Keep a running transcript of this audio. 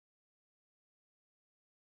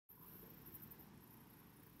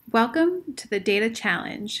Welcome to the Data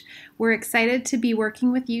Challenge. We're excited to be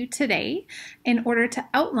working with you today in order to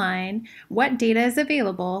outline what data is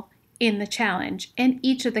available in the challenge in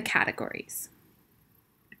each of the categories.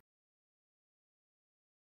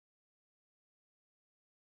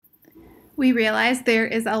 We realize there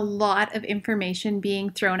is a lot of information being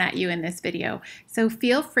thrown at you in this video, so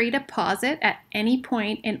feel free to pause it at any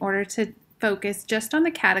point in order to focus just on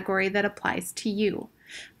the category that applies to you.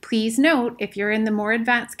 Please note, if you're in the more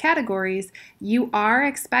advanced categories, you are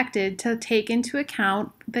expected to take into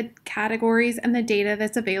account the categories and the data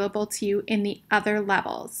that's available to you in the other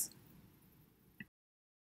levels.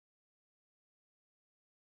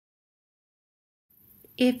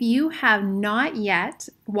 If you have not yet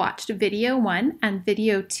watched video 1 and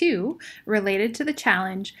video 2 related to the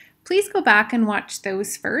challenge, please go back and watch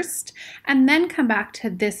those first, and then come back to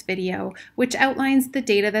this video, which outlines the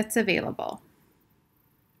data that's available.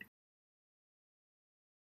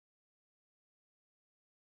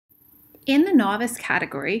 In the novice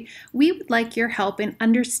category, we would like your help in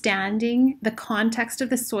understanding the context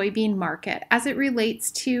of the soybean market as it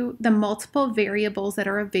relates to the multiple variables that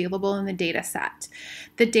are available in the data set.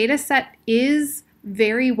 The data set is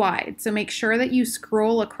very wide, so make sure that you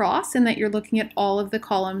scroll across and that you're looking at all of the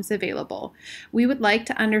columns available. We would like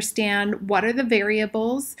to understand what are the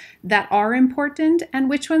variables that are important and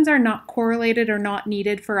which ones are not correlated or not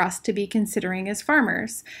needed for us to be considering as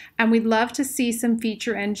farmers. And we'd love to see some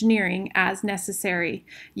feature engineering as necessary.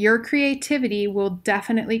 Your creativity will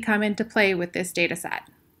definitely come into play with this data set.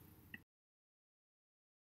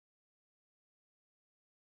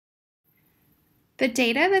 The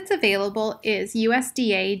data that's available is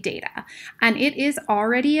USDA data, and it is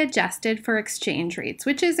already adjusted for exchange rates,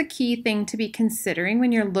 which is a key thing to be considering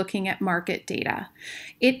when you're looking at market data.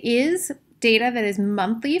 It is data that is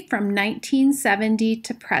monthly from 1970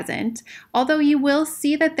 to present, although you will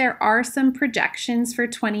see that there are some projections for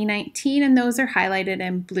 2019, and those are highlighted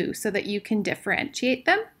in blue so that you can differentiate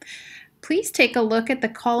them. Please take a look at the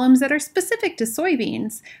columns that are specific to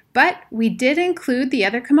soybeans, but we did include the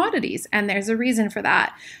other commodities, and there's a reason for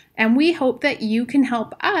that. And we hope that you can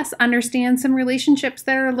help us understand some relationships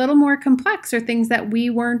that are a little more complex or things that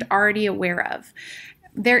we weren't already aware of.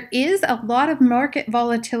 There is a lot of market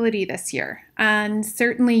volatility this year, and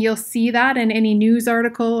certainly you'll see that in any news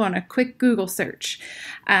article on a quick Google search.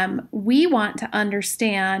 We want to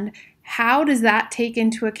understand, how does that take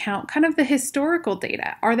into account kind of the historical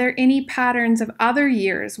data? Are there any patterns of other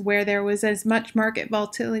years where there was as much market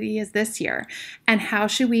volatility as this year? And how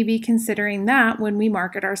should we be considering that when we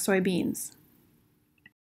market our soybeans?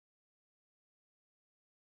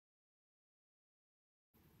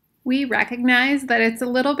 We recognize that it's a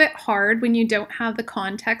little bit hard when you don't have the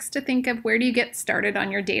context to think of where do you get started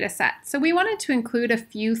on your data set. So we wanted to include a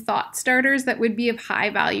few thought starters that would be of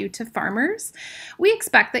high value to farmers. We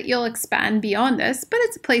expect that you'll expand beyond this, but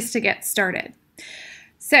it's a place to get started.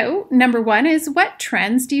 So number 1 is, what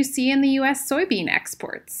trends do you see in the US soybean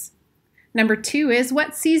exports? Number 2 is,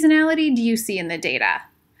 what seasonality do you see in the data?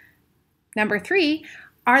 Number 3,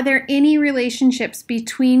 are there any relationships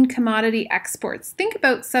between commodity exports? Think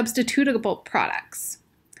about substitutable products.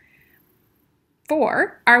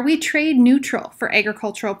 4, are we trade neutral for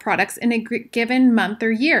agricultural products in a given month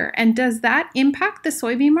or year? And does that impact the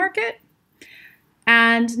soybean market?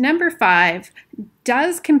 And number 5,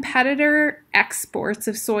 does competitor exports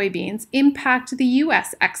of soybeans impact the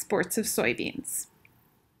US exports of soybeans?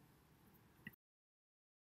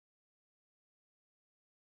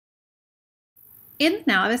 In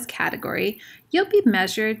the novice category, you'll be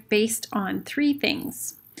measured based on 3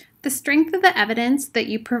 things: the strength of the evidence that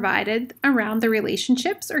you provided around the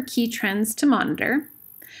relationships or key trends to monitor,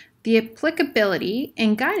 the applicability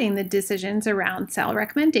in guiding the decisions around sell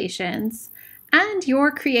recommendations, and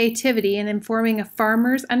your creativity in informing a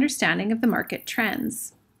farmer's understanding of the market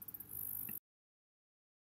trends.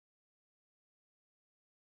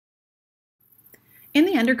 In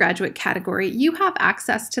the undergraduate category, you have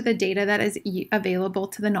access to the data that is available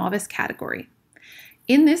to the novice category.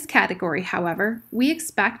 In this category, however, we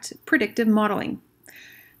expect predictive modeling.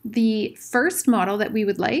 The first model that we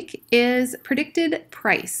would like is predicted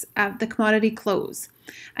price of the commodity close.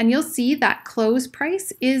 And you'll see that close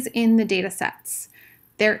price is in the data sets.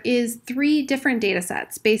 There is 3 different data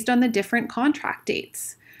sets based on the different contract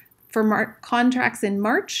dates for contracts in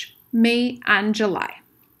March, May, and July.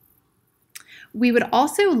 We would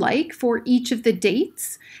also like, for each of the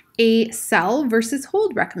dates, a sell versus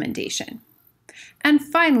hold recommendation. And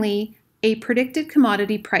finally, a predicted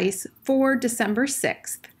commodity price for December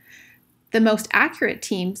 6th. The most accurate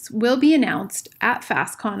teams will be announced at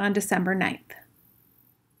FastCon on December 9th.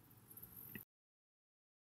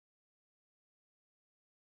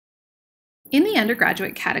 In the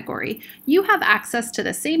undergraduate category, you have access to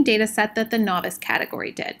the same data set that the novice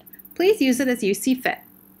category did. Please use it as you see fit.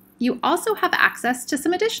 You also have access to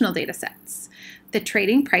some additional data sets: the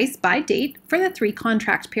trading price by date for the 3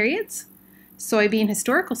 contract periods, soybean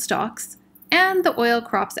historical stocks, and the oil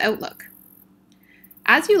crops outlook.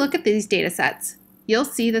 As you look at these data sets, you'll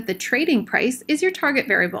see that the trading price is your target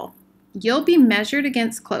variable. You'll be measured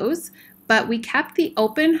against close, but we kept the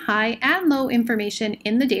open, high, and low information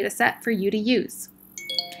in the dataset for you to use.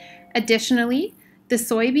 Additionally, the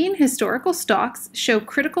soybean historical stocks show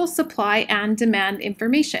critical supply and demand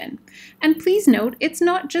information. And please note, it's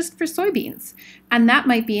not just for soybeans, and that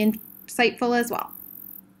might be insightful as well.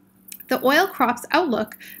 The oil crops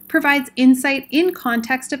outlook provides insight in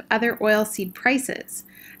context of other oilseed prices.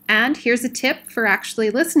 And here's a tip for actually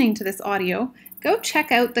listening to this audio: go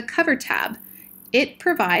check out the cover tab. It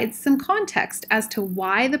provides some context as to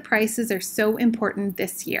why the prices are so important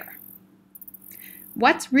this year.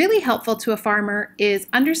 What's really helpful to a farmer is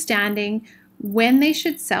understanding when they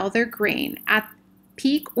should sell their grain at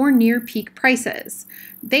peak or near peak prices.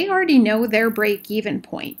 They already know their break-even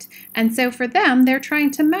point, and so for them, they're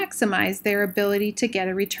trying to maximize their ability to get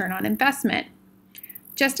a return on investment,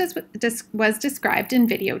 just as was described in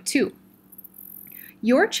video 2.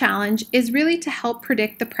 Your challenge is really to help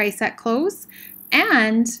predict the price at close,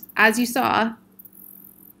 and, as you saw,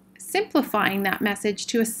 simplifying that message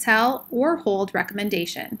to a sell or hold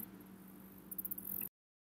recommendation.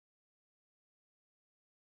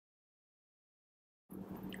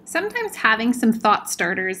 Sometimes having some thought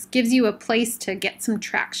starters gives you a place to get some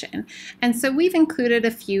traction, and so we've included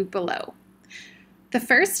a few below. The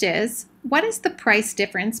first is, what is the price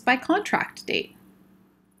difference by contract date?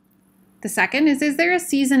 The second is there a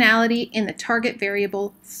seasonality in the target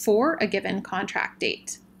variable for a given contract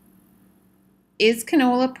date? Is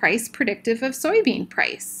canola price predictive of soybean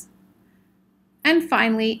price? And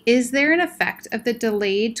finally, is there an effect of the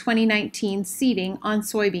delayed 2019 seeding on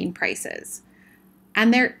soybean prices?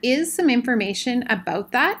 And there is some information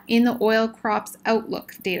about that in the oil crops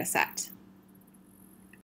outlook dataset.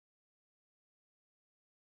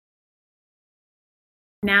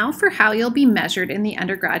 Now for how you'll be measured in the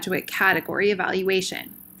undergraduate category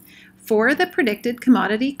evaluation. For the predicted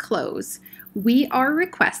commodity close, we are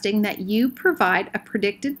requesting that you provide a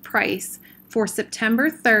predicted price for September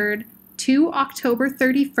 3rd to October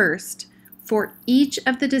 31st for each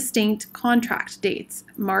of the distinct contract dates,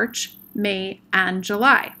 March, May, and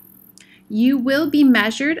July. You will be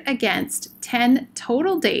measured against 10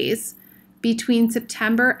 total days between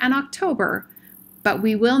September and October, but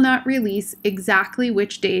we will not release exactly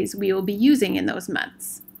which days we will be using in those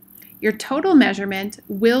months. Your total measurement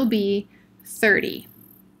will be 30.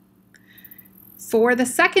 For the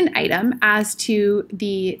second item, as to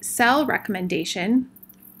the sell recommendation,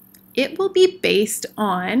 it will be based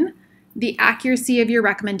on the accuracy of your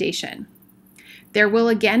recommendation. There will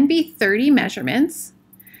again be 30 measurements.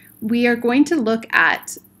 We are going to look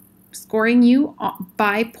at scoring you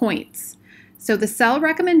by points. So the sell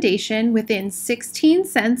recommendation within 16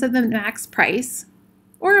 cents of the max price,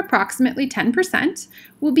 or approximately 10%,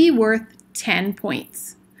 will be worth 10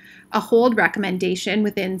 points. A hold recommendation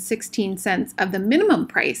within 16 cents of the minimum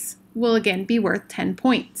price will again be worth 10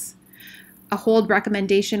 points. A hold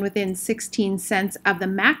recommendation within 16 cents of the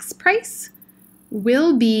max price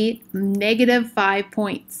will be -5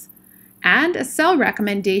 points. And a sell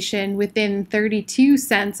recommendation within 32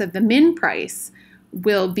 cents of the min price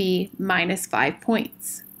will be -5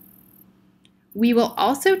 points. We will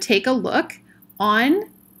also take a look on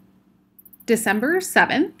December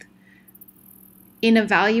 7th in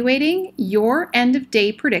evaluating your end of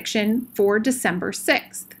day prediction for December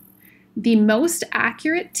 6th. The most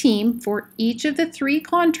accurate team for each of the 3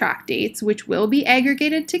 contract dates, which will be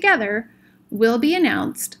aggregated together, will be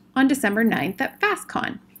announced on December 9th at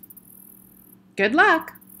FastCon. Good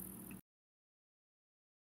luck!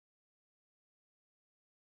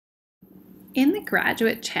 In the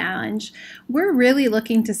Graduate Challenge, we're really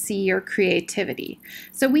looking to see your creativity.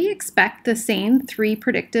 So we expect the same 3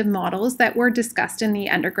 predictive models that were discussed in the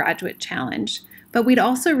Undergraduate Challenge, but we'd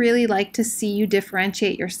also really like to see you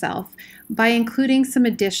differentiate yourself by including some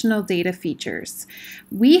additional data features.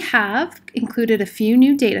 We have included a few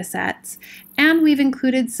new data sets, and we've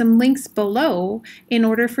included some links below in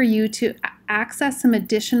order for you to access some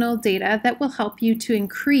additional data that will help you to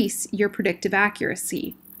increase your predictive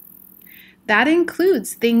accuracy. That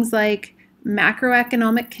includes things like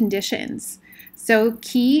macroeconomic conditions, so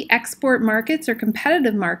key export markets or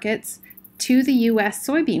competitive markets to the US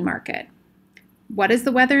soybean market. What is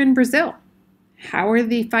the weather in Brazil? How are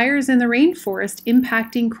the fires in the rainforest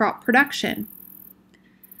impacting crop production?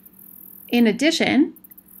 In addition,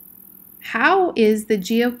 how is the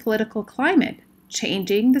geopolitical climate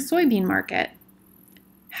changing the soybean market?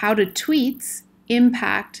 How do tweets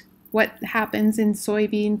impact what happens in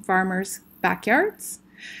soybean farmers' backyards?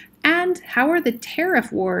 And how are the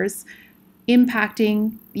tariff wars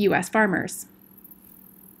impacting U.S. farmers?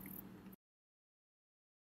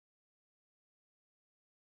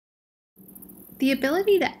 The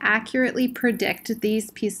ability to accurately predict these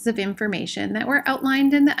pieces of information that were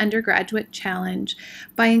outlined in the undergraduate challenge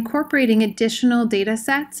by incorporating additional data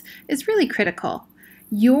sets is really critical.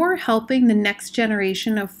 You're helping the next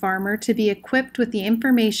generation of farmer to be equipped with the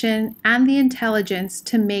information and the intelligence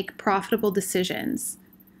to make profitable decisions.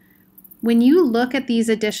 When you look at these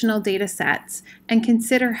additional data sets and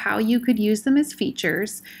consider how you could use them as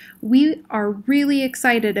features, we are really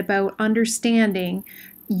excited about understanding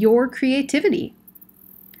your creativity.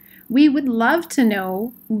 We would love to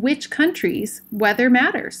know which countries' weather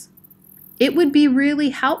matters. It would be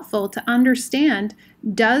really helpful to understand,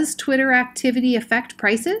 does Twitter activity affect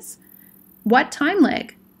prices? What time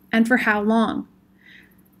lag and for how long?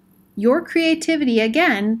 Your creativity,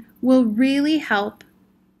 again, will really help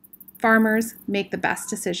farmers make the best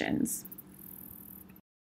decisions.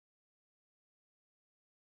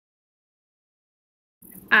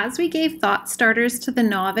 As we gave thought starters to the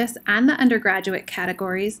novice and the undergraduate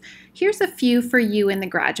categories, here's a few for you in the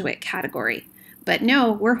graduate category. But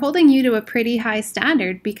no, we're holding you to a pretty high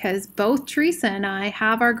standard because both Teresa and I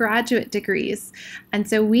have our graduate degrees. And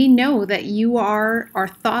so we know that you are our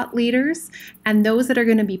thought leaders and those that are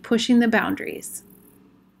going to be pushing the boundaries.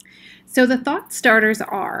 So the thought starters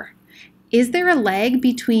are, is there a lag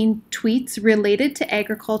between tweets related to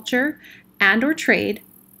agriculture and/or trade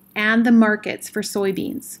and the markets for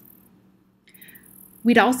soybeans?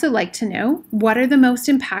 We'd also like to know, what are the most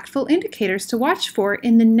impactful indicators to watch for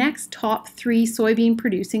in the next top 3 soybean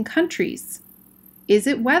producing countries? Is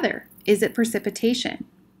it weather? Is it precipitation?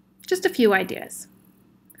 Just a few ideas.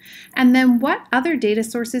 And then what other data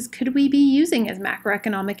sources could we be using as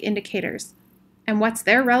macroeconomic indicators? And what's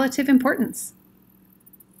their relative importance?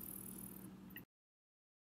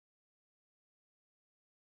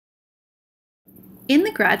 In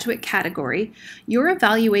the graduate category, your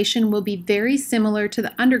evaluation will be very similar to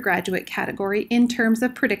the undergraduate category in terms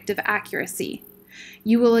of predictive accuracy.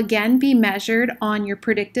 You will again be measured on your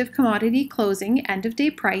predictive commodity closing end of day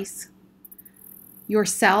price, your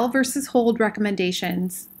sell versus hold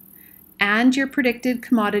recommendations, and your predicted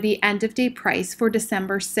commodity end of day price for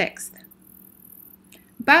December 6th.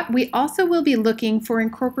 But we also will be looking for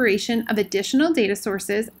incorporation of additional data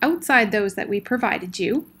sources outside those that we provided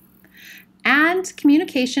you, and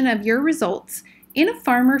communication of your results in a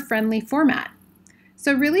farmer-friendly format.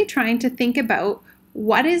 So really trying to think about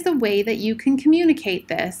what is the way that you can communicate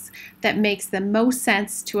this that makes the most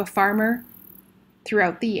sense to a farmer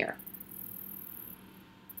throughout the year.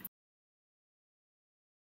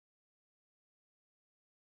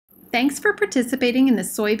 Thanks for participating in the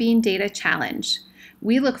Soybean Data Challenge.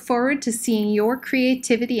 We look forward to seeing your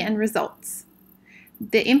creativity and results.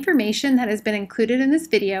 The information that has been included in this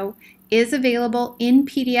video is available in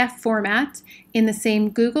PDF format in the same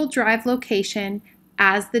Google Drive location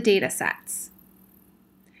as the data sets.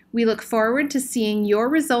 We look forward to seeing your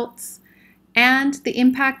results and the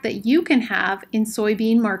impact that you can have in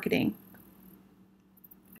soybean marketing.